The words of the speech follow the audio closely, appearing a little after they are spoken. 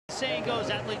saying goes,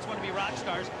 athletes want to be rock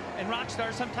stars, and rock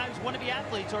stars sometimes want to be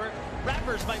athletes, or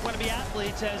rappers might want to be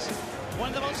athletes. As one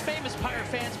of the most famous Pirate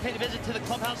fans paid a visit to the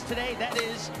clubhouse today, that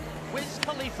is Wiz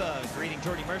Khalifa. Greeting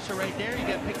Jordy Mercer right there. You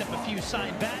got picked up a few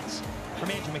signed bats from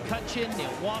Andrew McCutchen,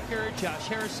 Neil Walker, Josh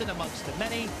Harrison, amongst the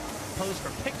many. Posed for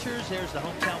pictures. There's the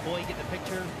hometown boy. Get the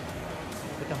picture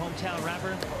with the hometown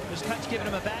rapper. There's Kutch giving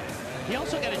him a bat. He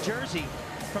also got a jersey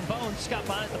from Bones, Scott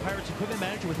Bonnet, the Pirates equipment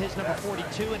manager, with his number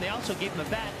 42, and they also gave him a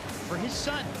bat for his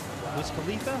son, Wiz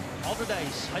Khalifa,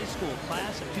 Alderdice High School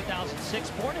class of 2006,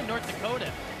 born in North Dakota,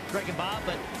 Greg and Bob,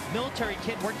 but military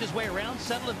kid, worked his way around,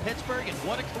 settled in Pittsburgh, and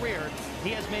what a career he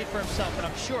has made for himself, and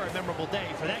I'm sure a memorable day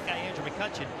for that guy, Andrew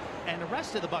McCutchen, and the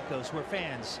rest of the Buccos who are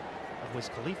fans of Wiz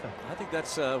Khalifa. I think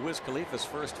that's Wiz Khalifa's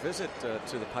first visit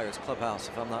to the Pirates clubhouse,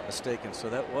 if I'm not mistaken, so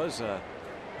that was a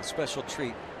special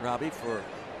treat, Robbie, for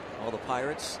all the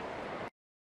Pirates.